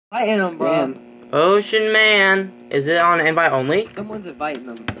Inviting them, bro. Ocean Man. Is it on invite only? Someone's inviting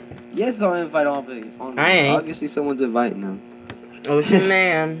them. Yes, it's on invite only. I ain't. Obviously, someone's inviting them. Ocean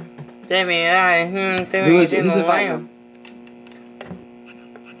Man. Take me Who's inviting them?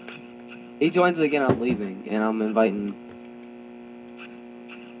 He joins again, I'm leaving, and I'm inviting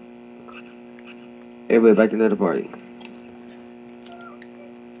everybody back into the party.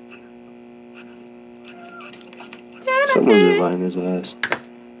 Someone's inviting his ass.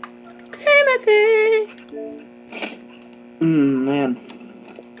 Timothy. Man.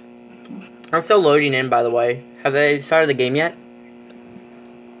 I'm still loading in, by the way. Have they started the game yet?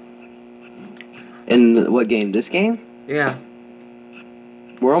 In what game? This game? Yeah.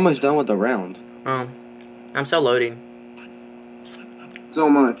 We're almost done with the round. Oh. I'm still loading. So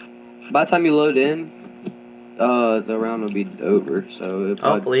am I. By the time you load in, the round will be over, so it'll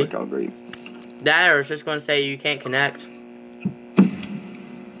probably Hopefully. work out great. That or it's just going to say you can't connect.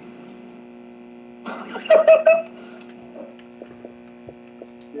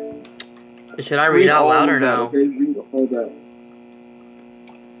 Should I read out loud or no? Okay, read all that.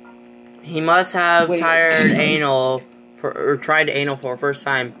 He must have Wait. tried anal for the first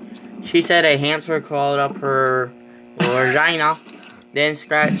time. She said a hamster crawled up her vagina, then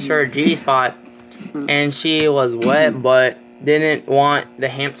scratched her G-spot, and she was wet but didn't want the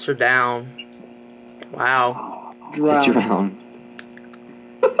hamster down. Wow. Drown.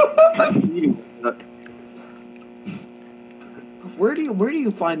 Where do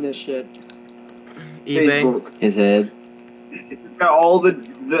you find this shit? eBay. Facebook. His head. It's got all the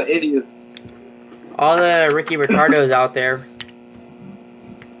idiots. All the Ricky Ricardos out there.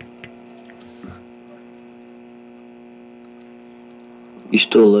 You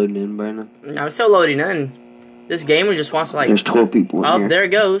still loading in, Brandon? I'm still loading in. This game just wants to like... There's 12 people in Oh, here. there it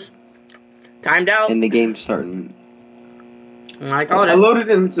goes. Timed out. And the game's starting. I called I it. loaded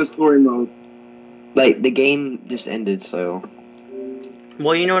into story mode. Like, the game just ended, so...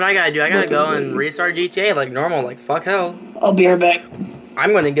 Well, you know what I gotta do? I gotta go and restart GTA like normal. Like, fuck hell. I'll be right back.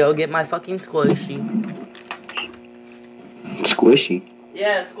 I'm gonna go get my fucking squishy. Squishy.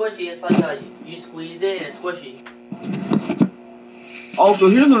 Yeah, squishy. It's like you squeeze it and it's squishy. Also,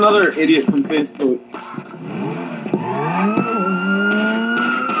 here's another idiot from Facebook.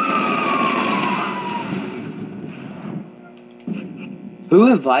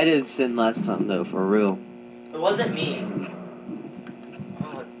 Who invited Sin last time, though, for real? It wasn't me.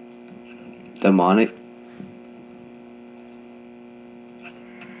 Oh, Demonic?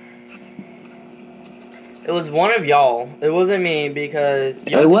 it was one of y'all. It wasn't me because...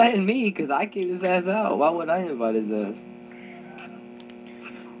 It wasn't me, because I kicked his ass out. Why would I invite his ass?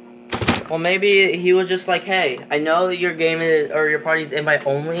 Well, maybe he was just like, hey, I know that your game is... or your party's invite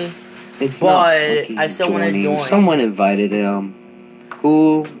only. It's But not fucking I still wanna joining. join. Someone invited him.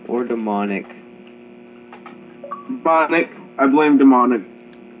 Cool or demonic? Demonic. I blame demonic.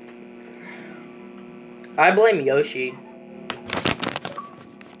 I blame Yoshi.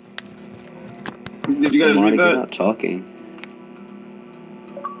 Did you guys Demonic, read you're that? not talking.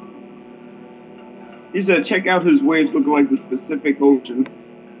 He said, check out his waves look like the Pacific Ocean.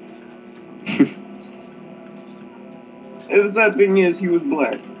 And the sad thing is, he was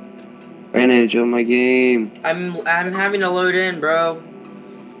black. Brandon, join my game. I'm having to load in, bro.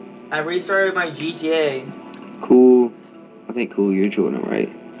 I restarted my GTA. Cool. I think cool, you're joining, right?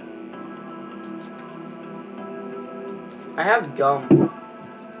 I have gum.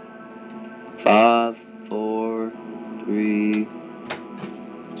 5, 4, 3,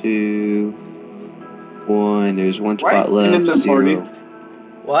 2, 1. There's one Why is spot left. Sin in the 0. party?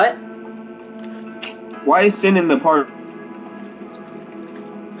 What? Why is Sin in the party?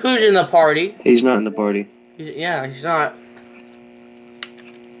 Who's in the party? He's not in the party. Yeah, he's not.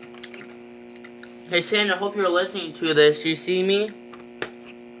 Hey, Sin, I hope you're listening to this. Do you see me?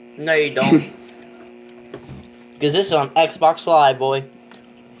 No, you don't. Because this is on Xbox Live, boy.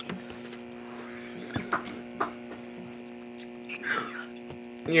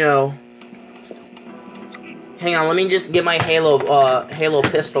 You know. Hang on, let me just get my Halo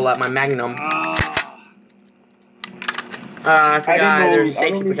pistol at my Magnum. I forgot there's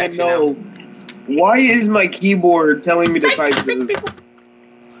safety protection now. Why is my keyboard telling me to type this?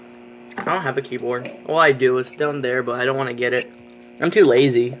 I don't have a keyboard. All I do is down there, but I don't want to get it. I'm too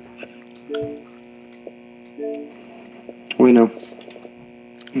lazy. We know.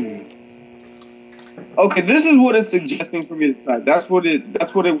 Okay, this is what it's suggesting for me to type. That's what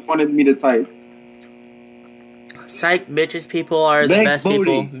it wanted me to type. Psych, bitches, people are the Big best booty.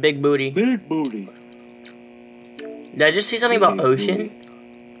 people. Big booty. Big booty. Did I just see something about ocean?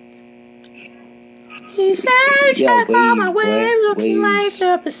 He said, Yeah, check out my waves, waves, looking like waves.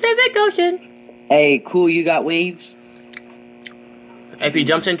 the Pacific Ocean. Hey, cool, you got waves? If he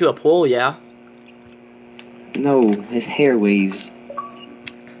jumps into a pool, yeah. No, his hair waves.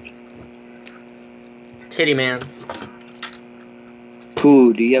 Titty man.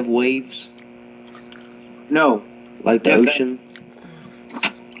 Cool, do you have waves? No. Like the Yeah, ocean?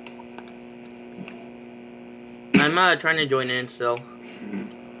 I'm trying to join in still.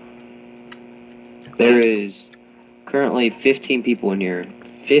 There is currently 15 people in here.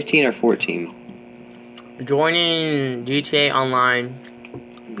 15 or 14. Joining GTA Online.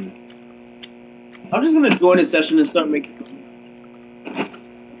 I'm just gonna join a session and start making.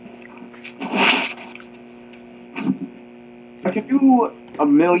 I can do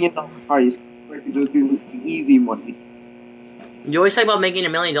 $1 million heist. I can just do easy money. You always talk about making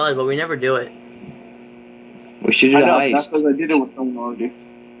 $1 million, but we never do it. We should do I the know, that's heist. because I did it with someone already.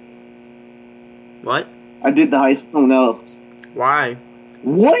 What? I did the heist with someone else. Why?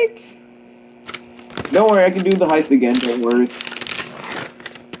 What? Don't worry, I can do the heist again, don't worry.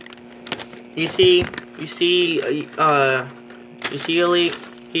 You see, Elite?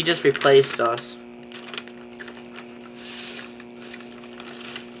 He just replaced us.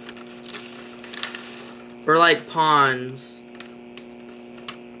 We're like pawns.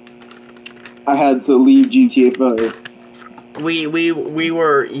 I had to leave GTA 5. We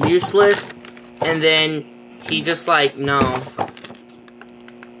were useless, and then he just like, no.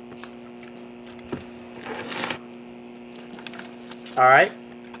 Alright?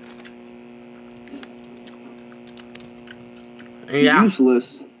 Yeah.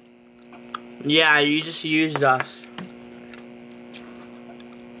 Useless. Yeah, you just used us.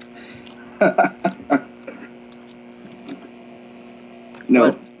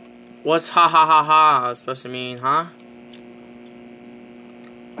 No. What's ha ha ha ha supposed to mean, huh?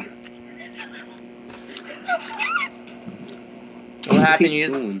 What happened? You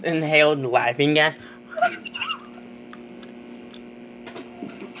just inhaled laughing gas?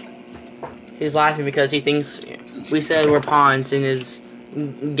 He's laughing because he thinks we said we're pawns in his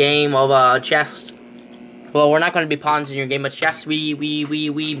game of chess. Well, we're not going to be pawns in your game of chess. We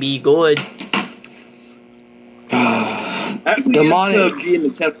be good. Actually, Demonic. used to be in the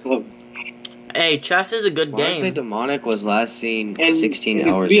chess club. Hey, chess is a good Well, I say game. Demonic was last seen And 16 and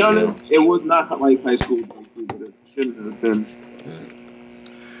hours to be ago. honest, it was not like high school, but it shouldn't have been.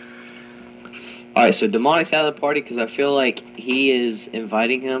 Alright, so Demonic's out of the party because I feel like he is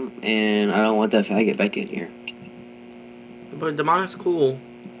inviting him, and I don't want that faggot back in here. But Demonic's cool.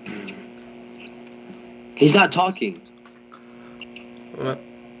 He's not talking. What?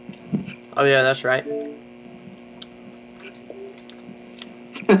 Oh yeah, that's right.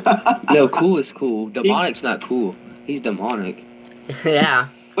 No, cool is cool. Demonic's not cool. He's demonic. Yeah.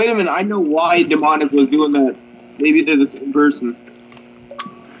 Wait a minute, I know why Demonic was doing that. Maybe they're the same person.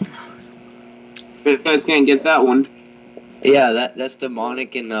 But you guys can't get that one. Yeah, that's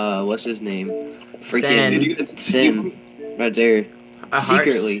Demonic and what's his name? Sin. Did you guys Sin. Right there. A heart-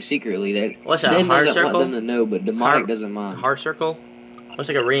 Secretly. That What's that, Sin heart doesn't circle? want them to know, but Demonic Heart- doesn't mind. Heart circle? Looks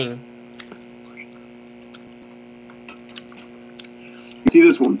like a ring. See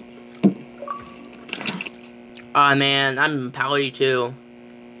this one? Aw man, I'm pouty too.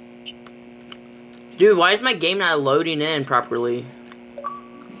 Dude, why is my game not loading in properly?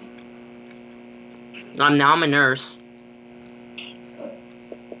 Now I'm a nurse.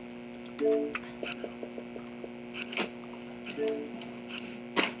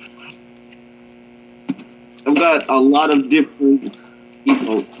 I've got a lot of different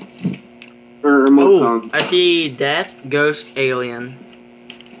emotes. Or Oh, emoticons. I see death, ghost, alien.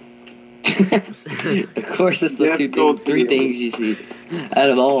 Of course, it's the Yes, two go things, three for it. things you see out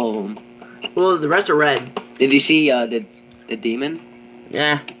of all of them. Well, the rest are red. Did you see the demon?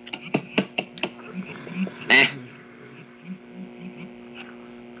 Yeah. Eh.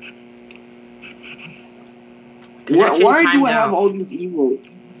 Connection Why do timed I have out. all these emotes?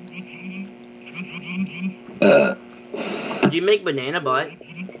 Do you make banana butt?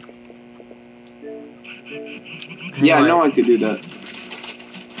 Yeah, I What? know I could do that.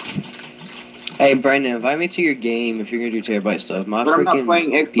 Hey, Brandon, invite me to your game if you're gonna do terabyte stuff. My But I'm not freaking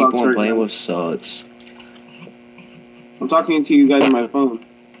playing Xbox people I'm right playing now. with sucks. I'm talking to you guys on my phone.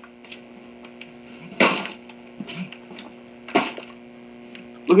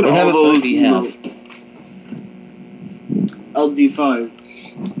 Look at What type all of phone those do you have? emotes. LZ5.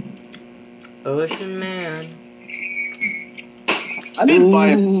 Ocean man. I didn't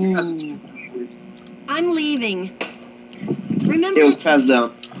buy Ooh. it. I'm leaving. Remember, It was passed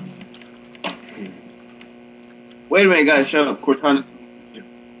down. Wait a minute, guys, shut up. Cortana's.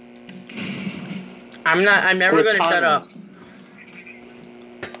 I'm never gonna shut up.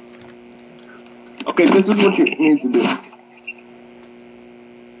 Okay, this is what you need to do.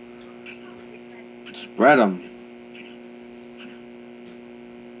 Spread them.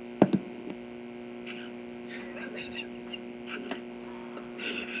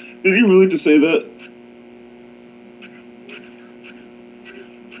 Did you really just say that?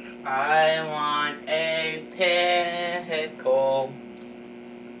 I want a pickle.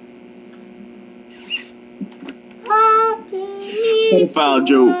 Pedophile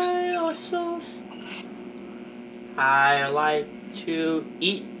jokes. I like to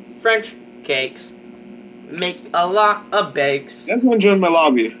eat French cakes. Make a lot of bakes. That's one join my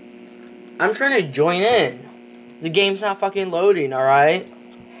lobby. I'm trying to join in. The game's not fucking loading, alright?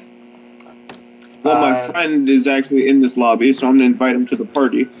 Well, my friend is actually in this lobby, so I'm gonna invite him to the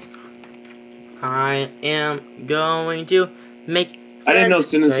party. I am going to make I didn't know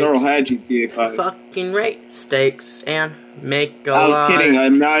Sin and cakes, Sorrow had GTA 5. fucking rate steaks and make a I was lot. kidding.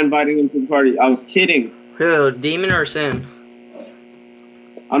 I'm not inviting him to the party. I was kidding. Who, Demon or Sin?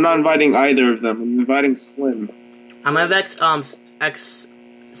 I'm not inviting either of them. I'm inviting Slim. I'm gonna have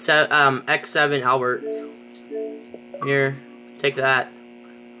X7 Albert. Here, take that.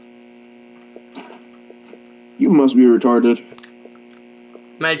 You must be retarded.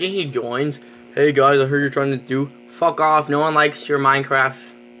 Imagine he joins. Hey guys, I heard you're trying to do. Fuck off. No one likes your Minecraft.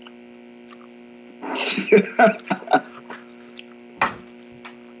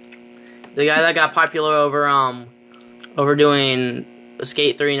 The guy that got popular over doing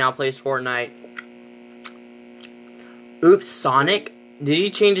Skate 3 now plays Fortnite. Oops, Sonic? Did he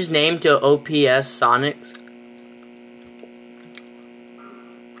change his name to OPS Sonics?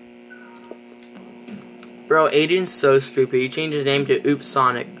 Bro, Aiden's so stupid. He changed his name to Oops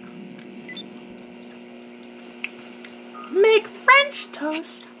Sonic. Make French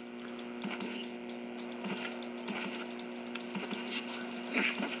toast.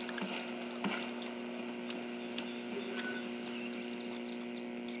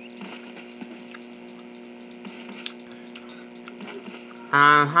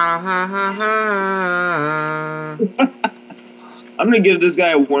 I'm gonna give this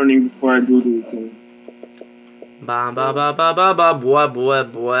guy a warning before I go to the king. Ba ba ba ba ba ba web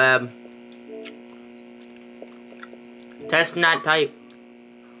web web. Test not type.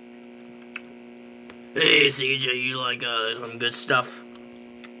 Hey CJ, you like some good stuff?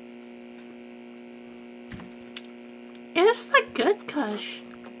 It's the good kush.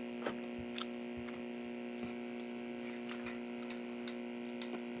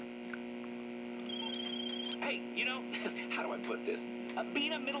 Hey, you know, how do I put this?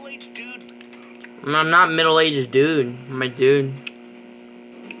 Being a middle-aged dude. I'm not middle-aged dude. I'm a dude.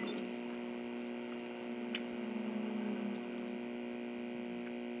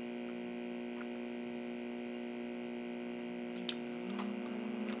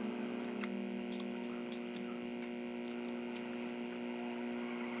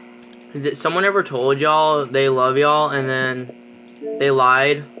 Did someone ever told y'all they love y'all and then they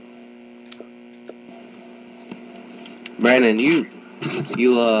lied? Brandon, you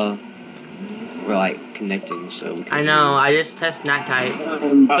were like connecting, so we I know, I just test not type.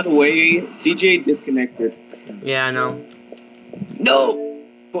 By the way, CJ disconnected. Yeah, I know. No!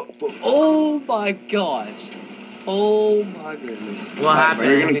 But, oh my gosh. Oh my goodness. What happened? Brandon,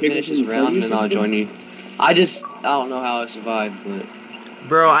 You're gonna let me finish this round and then I'll join you. I don't know how I survived, but...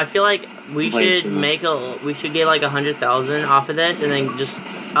 Bro, I feel like we Wait, should so- we should get like 100,000 off of this and then just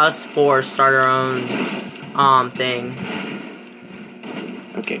us four start our own thing.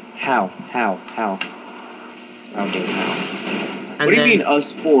 Okay, how? Okay, how? And What do you then, mean,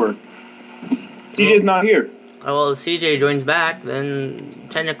 us four? CJ's not here. well, if CJ joins back, then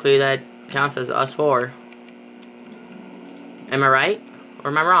technically that counts as us four. Am I right?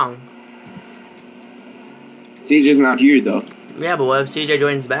 Or am I wrong? CJ's not here, though. Yeah, but what if CJ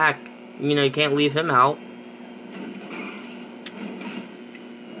joins back? You know, you can't leave him out.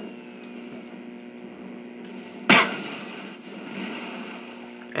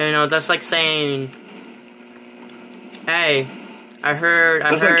 You know, that's like saying, hey, I heard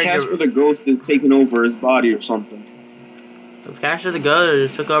That's like Casper the Ghost is taking over his body or something. if Casper the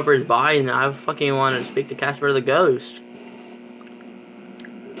Ghost took over his body, and I fucking want to speak to Casper the Ghost.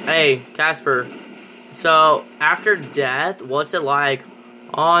 Hey, Casper. So, after death, what's it like?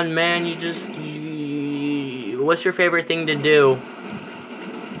 Oh, man, what's your favorite thing to do?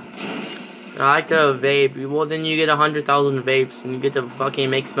 I like to vape. Well, then you get 100,000 vapes, and you get to fucking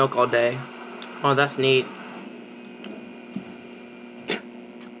make smoke all day. Oh, that's neat.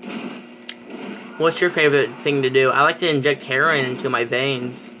 What's your favorite thing to do? I like to inject heroin into my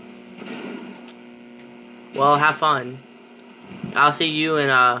veins. Well, have fun. I'll see you in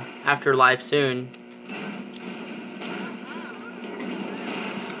Afterlife soon.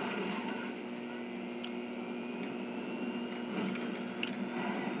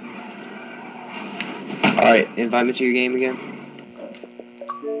 Alright, invite me to your game again.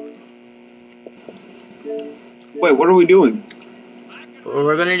 Wait, what are we doing?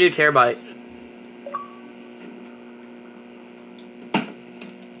 We're gonna do Terabyte.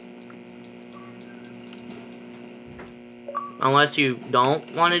 Unless you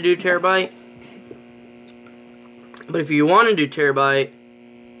don't want to do Terabyte. But if you want to do Terabyte,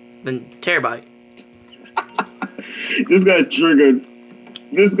 then Terabyte. This guy's triggered.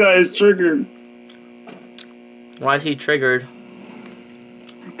 This guy is triggered. Why is he triggered?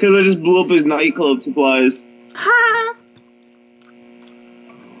 Because I just blew up his nightclub supplies. Ha!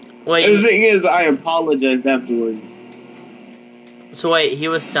 And the Wait, thing is, I apologized afterwards. so wait, he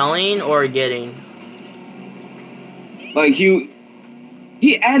was selling or getting? Like, he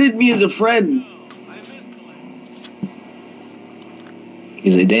added me as a friend.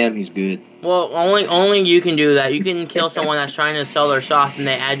 He's like, damn, he's good. Well, only you can do that. You can kill someone that's trying to sell their stuff and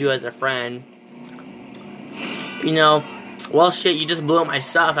they add you as a friend. You know, well, shit, you just blew up my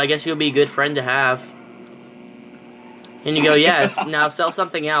stuff. I guess you'll be a good friend to have. And you go, yes, now sell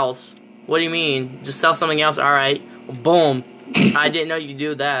something else. What do you mean? Just sell something else? Alright. Boom. I didn't know you could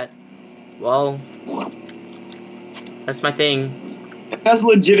do that. Well, that's my thing. That's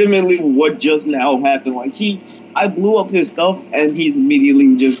legitimately what just now happened. Like, I blew up his stuff, and he's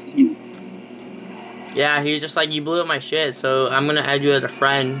immediately Yeah, he's just like, you blew up my shit, so I'm gonna add you as a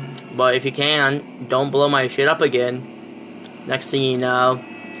friend. But if you can, don't blow my shit up again. Next thing you know,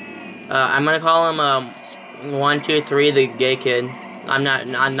 I'm gonna call him 123 the gay kid. I'm not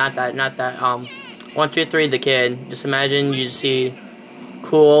that. 123 the kid. Just imagine you see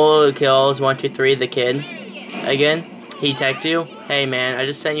cool kills 123 the kid. Again, he texts you, hey man, I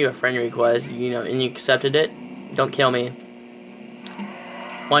just sent you a friend request, you know, and you accepted it. Don't kill me.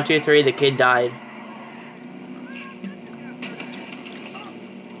 123 the kid died.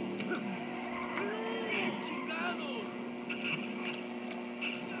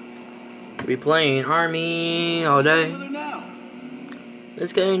 We playing army all day.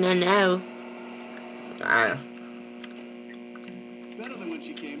 Let's go now. Better than when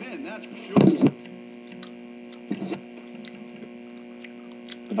she came in, that's for sure.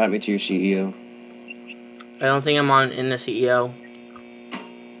 Invite me to your CEO. I don't think I'm in the CEO.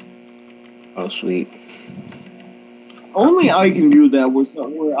 Oh, sweet. Only I can do that where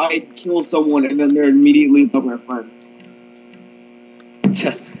I kill someone and then they're immediately my friend.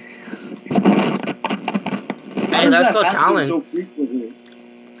 Hey, that's called talent. So frequently?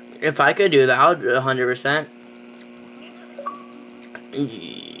 If I could do that, I would 100%.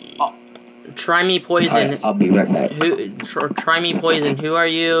 Try me poison. Alright, I'll be right back. Try me poison. Who are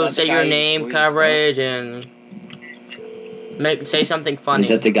you? Say your name, coverage, and say something funny. Is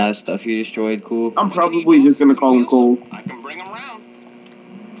that the guy's stuff you destroyed? Cool. I'm probably just gonna call him Cole. I can bring him around.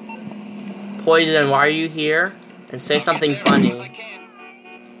 Poison, why are you here? And say something funny.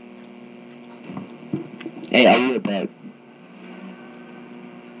 Hey, I'll be right back.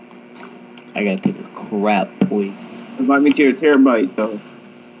 I gotta take a crap, boys. Invite me to your Terabyte, though.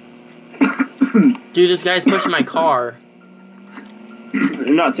 Dude, this guy's pushing my car.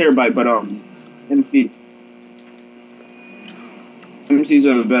 Not Terabyte, but MC. MCs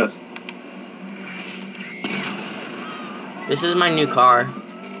are the best. This is my new car.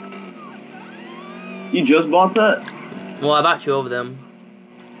 You just bought that? Well, I bought 2 of them.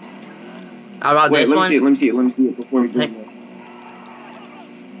 I bought Wait, this let one. me see it before we do Hey. that.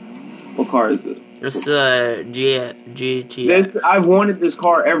 What car is it? It's the GT. I've wanted this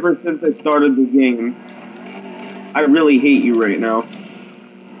car ever since I started this game. I really hate you right now.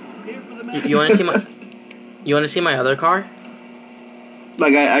 You want to see my? You want to see my other car?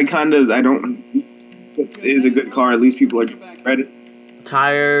 Like, I don't. It is a good car. At least people are ready.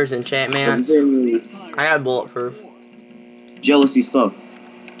 Tires, enchantments. The thing is, I got bulletproof. jealousy sucks.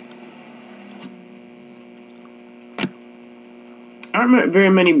 There aren't very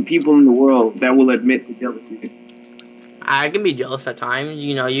many people in the world that will admit to jealousy. I can be jealous at times.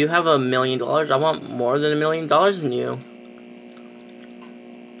 You know, you have $1 million. I want more than $1 million than you.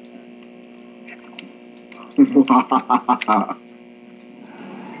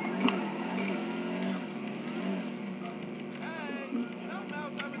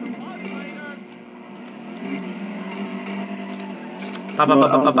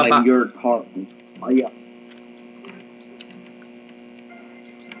 Like your car. Oh, yeah.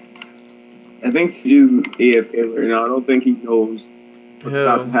 I think he's AFK right now. I don't think he knows what's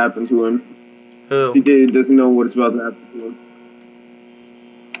about to happen to him. He Who? doesn't know what's about to happen to him.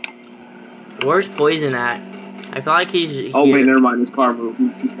 Where's Poison at? I feel like he's Oh here. wait, never mind. His car moved.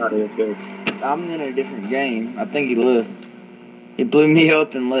 He's not AFK. I'm in a different game. I think he left. He blew me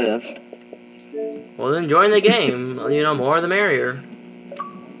up and left. Well, then join the game. You know, more the merrier.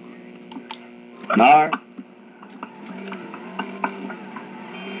 Alright.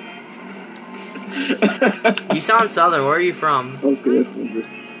 You sound southern. Where are you from? Okay, that's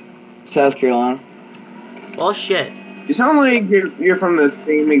interesting. South Carolina. Well, shit. You sound like you're from the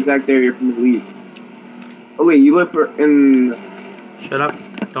same exact area from the lead. Oh wait, you live in Shut up.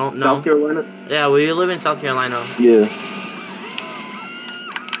 Don't know. South Carolina? Yeah, we live in South Carolina. Yeah.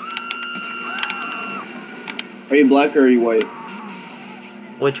 Are you black or are you white?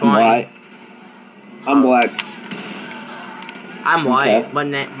 Which one? White. I'm black. I'm white, Okay. but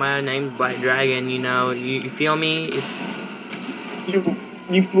my name's Black Dragon. You know, you feel me? It's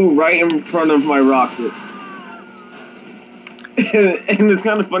You flew right in front of my rocket. And it's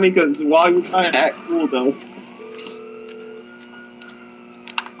kind of funny because while you're trying to act cool though.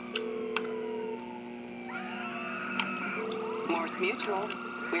 Morse Mutual,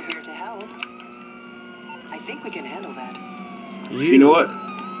 we're here to help. I think we can handle that. You know what?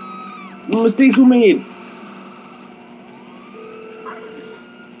 Mistakes were made.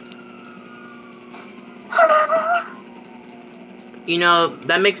 You know,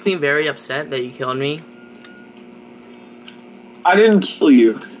 that makes me very upset that you killed me. I didn't kill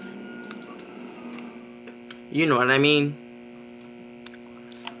you. You know what I mean?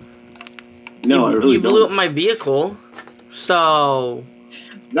 No, I really You blew up don't. my vehicle, so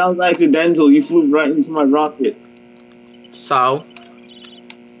That was accidental. You flew right into my rocket. so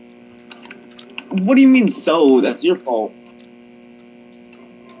What do you mean so? That's your fault.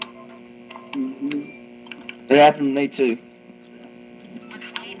 It happened to me too.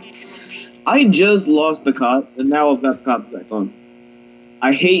 I just lost the cops, and now I've got the cops back on.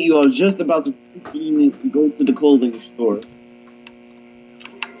 I hate you. I was just about to freaking go to the clothing store.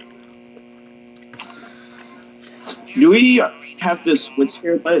 Do we have to switch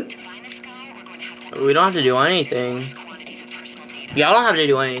haircuts? we don't have to do anything. Y'all don't have to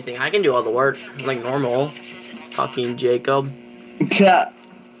do anything. I can do all the work like normal. Fucking Jacob.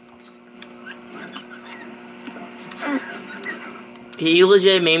 He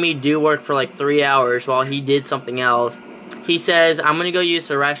legit made me do work for like 3 hours while he did something else. He says, I'm gonna go use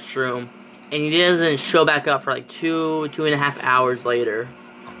the restroom, and he doesn't show back up for like 2.5 hours later.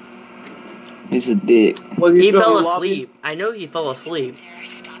 He's a dick. Was He still fell in the lobby? asleep. I know he fell asleep.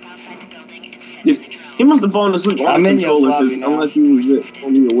 He must have fallen asleep on I'm the in your controller, lobby 'cause now. unless he was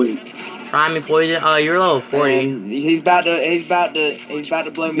only awake. Try me poison. You're level 40. And he's about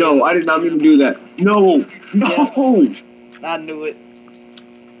to blow me No, up. I did not mean to do that. No! No! I knew it.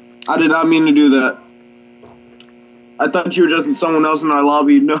 I did not mean to do that. I thought you were just someone else in our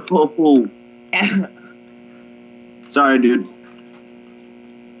lobby. No! Sorry, dude.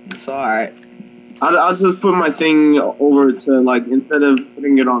 It's alright. I'll just put my thing over to, like, instead of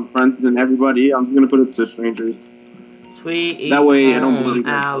putting it on friends and everybody, I'm just gonna put it to strangers. Sweet That way I don't home believe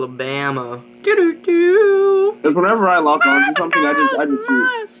it. Alabama. Do-do-do. Because whenever I lock on to something, I just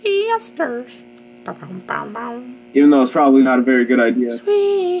shoot. Siesters. Bow-bow-bow-bow. Even though it's probably not a very good idea.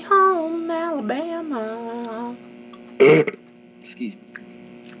 Sweet home Alabama. Excuse me.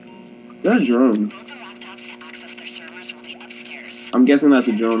 Is that a drone? I'm guessing that's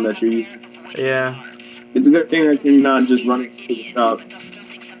a drone that you're using. Yeah. It's a good thing that you're not just running to the shop.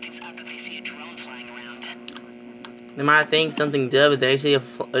 They might think something's up if they see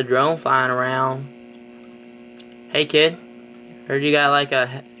a drone flying around. Hey kid, heard you got like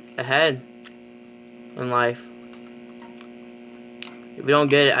a head in life. If you don't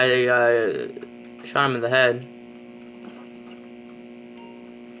get it, I shot him in the head.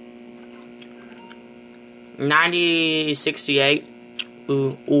 9068.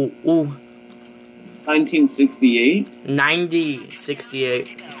 Ooh, ooh, ooh. 1968? 9068.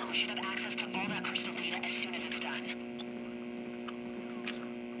 We should have access to all that personal data as soon as it's done.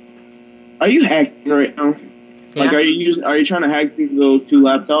 Are you hacking right now? Like, Yeah. are you trying to hack those two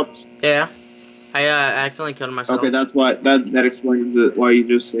laptops? Yeah. I accidentally killed myself. Okay, that's why that explains it. Why you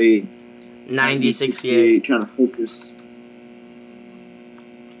just say 9068. trying to focus.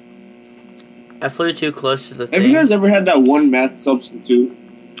 I flew too close to the Have thing. you guys ever had that one math substitute?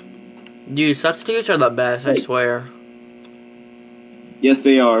 Dude, substitutes are the best, I Hey. swear. Yes,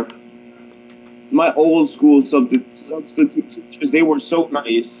 they are. My old school substitute teachers, they were so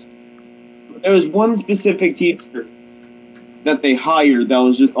nice. But there was one specific teacher that they hired that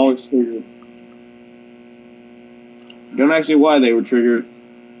was just always triggered. Don't ask me why they were triggered.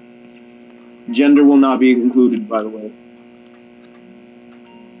 Gender will not be included, by the way.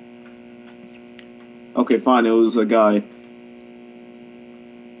 Okay, fine. It was a guy.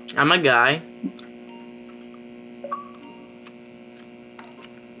 I'm a guy.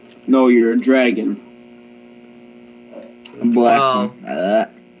 No, you're a dragon. Black Well, one.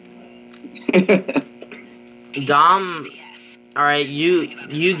 Dom. All right, you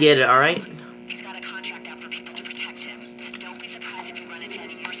get it. All right. He's got a contract out for people to protect him. So don't be surprised if you run into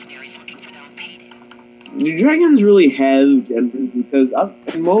any mercenaries looking for their own payday. Do dragons really have gender? Because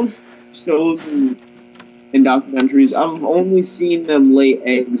in most shows and documentaries, I've only seen them lay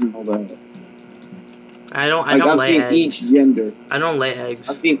eggs and all that. I don't I've lay seen eggs. each gender. I don't lay eggs.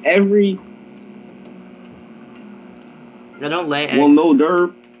 I've seen every. I don't lay eggs. Well, no,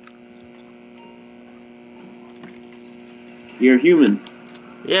 derp. You're human.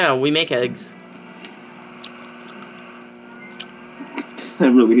 Yeah, we make eggs. I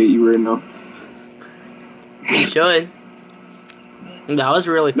really hate you right now. You should. That was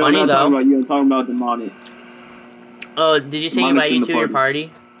really No, funny I'm not talking though. about you. I'm talking about demonic. Oh, did you say you Demonic's invite you in to the your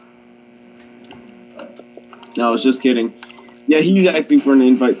party? No, I was just kidding. Yeah, he's asking for an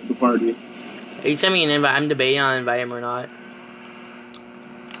invite to the party. He sent me an invite. I'm debating on inviting him or not.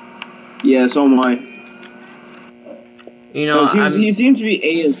 Yeah, so am I. You know, 'Cause he seems to be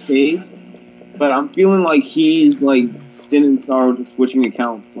AFK, but I'm feeling like he's like Sin and Sorrow to switching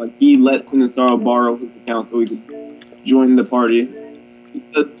accounts. Like he let Sin and Sorrow borrow his account so he could join the party.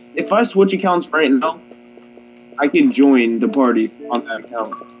 Because if I switch accounts right now, I could join the party on that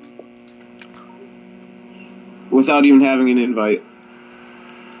account without even having an invite.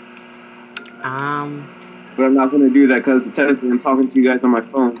 But I'm not going to do that because technically I'm talking to you guys on my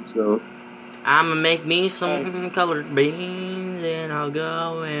phone, so. I'ma make me some colored beans and I'll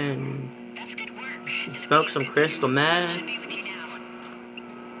go and smoke some crystal meth.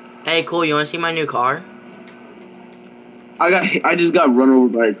 Hey, cool, you wanna see my new car? I just got run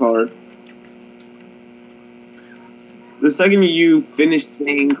over by a car. The second you finished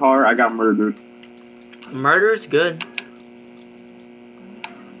saying car, I got murdered. Murder's good.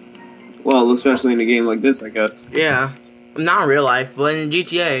 Well, especially in a game like this, I guess. Yeah. Not in real life, but in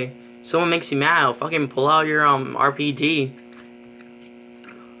GTA. Someone makes you mad, I'll fucking pull out your RPG.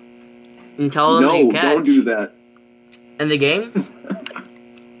 And tell them No, you catch. don't do that. In the game?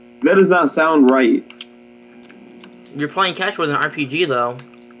 That does not sound right. You're playing catch with an RPG though.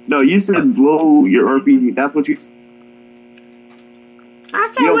 No, you said blow your RPG. That's what you said. I You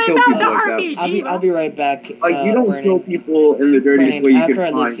said don't way kill about people the like that. RPG. I'll be right back. Like, you don't Brandon. kill people in the dirtiest way you Brandon, can after I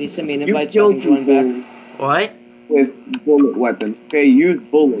leave, find. can you send me an You invite so I kill can join back? people What? with bullet weapons. Okay, use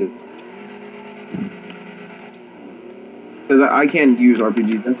bullets. Because I can't use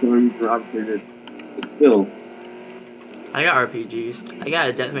RPGs. That's the only reason I'm scared. But still. I got RPGs. I got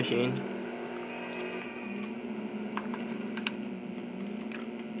a death machine.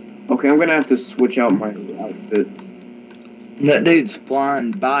 Okay, I'm gonna have to switch out my outfits. That dude's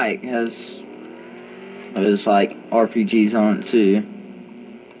flying bike has like RPGs on it too.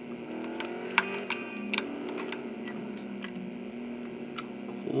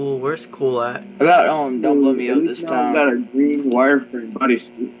 Cool, where's cool at? About don't blow me At up least this now I've got time. a green wireframe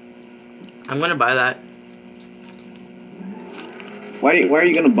bodysuit. I'm gonna buy that. Why are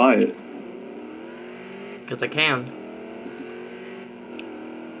you gonna buy it? Cause I can.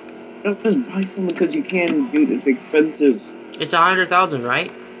 Don't just buy something because you can, dude. It's expensive. It's 100,000,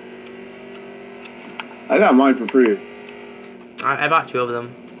 right? I got mine for free. I bought 2 of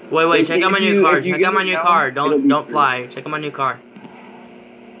them. Wait, If check out my you- new car. if you Check get out my it new now, car. it'll Don't be free. fly. Check out my new car.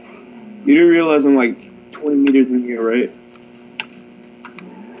 You do realize I'm like 20 meters in here, right?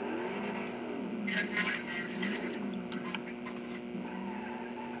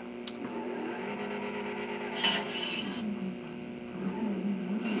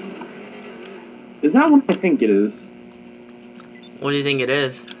 Is that what I think it is? What do you think it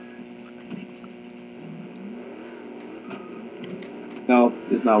is? No,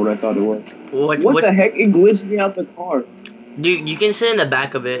 it's not what I thought it was. What the heck? It glitched me out the car. Dude, you can sit in the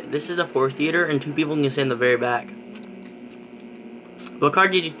back of it. This is a 4 theater, and 2 people can sit in the very back. What car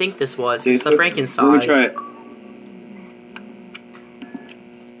did you think this was? It's the Frankenstein. Let me try it.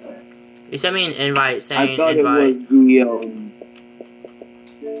 You sent me an invite I saying thought invite. it was the,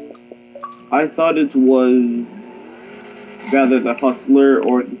 I thought it was rather the Hustler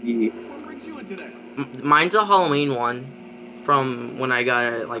or the... What brings you in today? Mine's a Halloween one from when I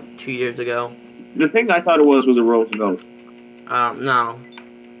got it like 2 years ago. The thing I thought it was a Roosevelt. No.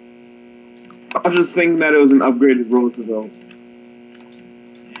 I was just thinking that it was an upgraded Roosevelt.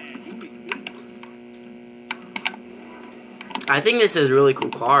 I think this is a really cool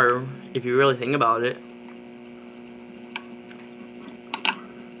car. If you really think about it.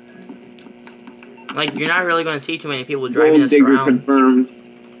 Like, you're not really going to see too many people driving Gold this digger around. confirmed.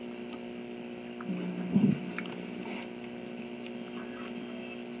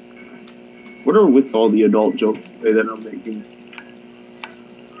 What are with all the adult jokes today that I'm making?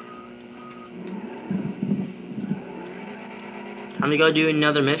 I'm gonna go do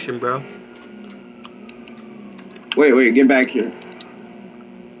another mission, bro. Wait, get back here.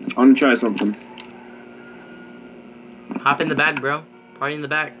 I want to try something. Hop in the back, bro. Party in the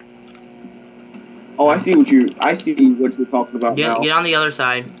back. Oh, I see what you're talking about now. Get on the other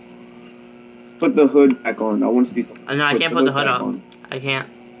side. Put the hood back on. I want to see something. No, I can't put the hood back up. on. I can't.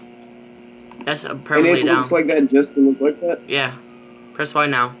 That's And permanently it down. looks like that just to look like that? Yeah. Press Y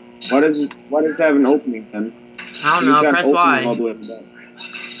now. Why does it have an opening then? I don't It's know. got Press an opening all Y. the way in the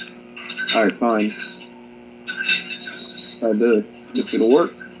back. Alright, fine. Try this. If it'll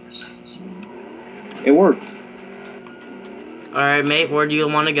work. It worked. Alright, mate. Where do you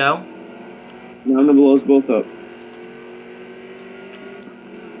want to go? Now I'm gonna blow us both up.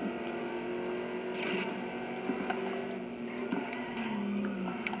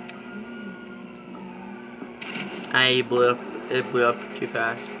 It blew up too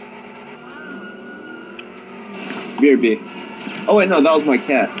fast. BRB. Oh wait, no, that was my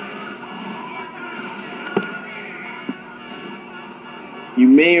cat. You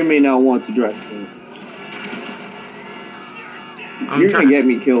may or may not want to drive it. You're gonna get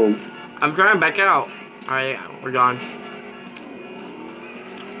me killed. I'm trying to back out. Alright, we're gone.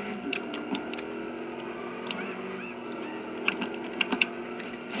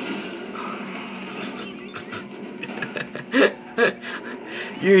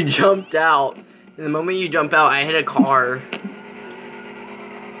 You jumped out. And the moment you jump out, I hit a car.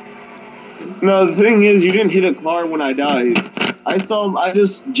 No, the thing is, you didn't hit a car when I died. I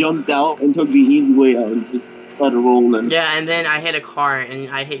just jumped out and took the easy way out and just started rolling. Yeah, and then I hit a car and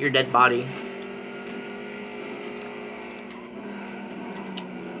I hit your dead body.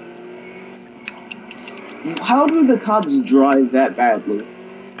 How do the cops drive that badly?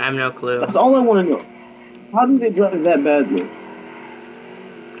 I have no clue. That's all I want to know. How do they drive that badly?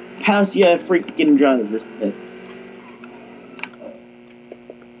 Pass your freaking driver's test.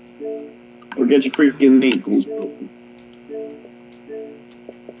 Or get your freaking ankles broken.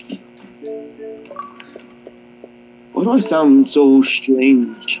 Why do I sound so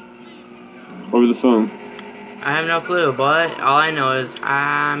strange over the phone? I have no clue, but all I know is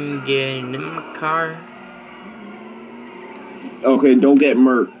I'm getting in my car. Okay, don't get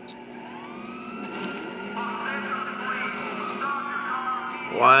murked.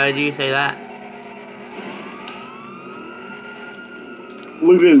 Why do you say that?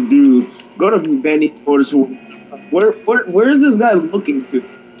 Look at this dude. Go to Benny Sports. Where is this guy looking to?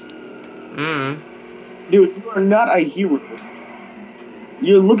 Dude, you are not a hero.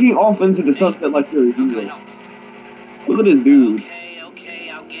 You're looking off into the sunset like you're a hero. Look at this dude.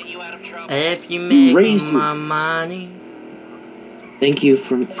 Okay, I'll get you out of trouble. If you make racist. my money, Thank you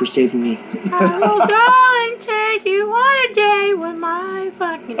for saving me. I will go and take you on a day with my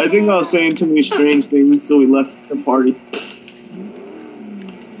fucking. I think I was saying too many strange things, so we left the party.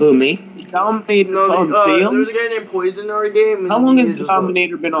 Who, me? Dominator's on sale? There's a guy named Poison in our game. How long has the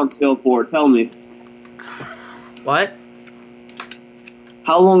Dominator been on sale for? Tell me. What?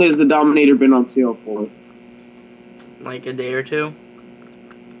 How long has the Dominator been on sale for? Like a day or two?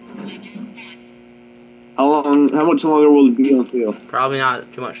 How much longer will it be on sale? Probably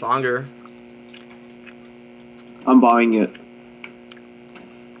not too much longer. I'm buying it.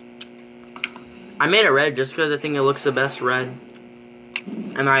 I made it red just because I think it looks the best red.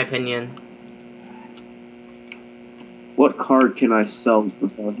 In my opinion. What card can I sell for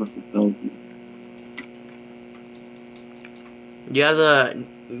 500,000? You have to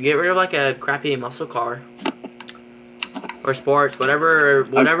get rid of like a crappy muscle car. Or sports, whatever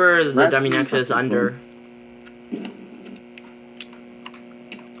the dummy next is under.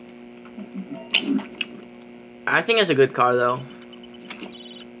 I think it's a good car though.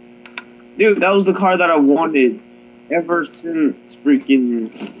 Dude, that was the car that I wanted ever since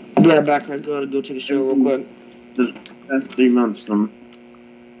freaking... I'll be right back. I gotta go take a shower real quick. The past 3 months.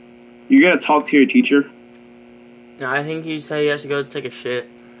 You gotta talk to your teacher. No, I think he said he has to go take a shit.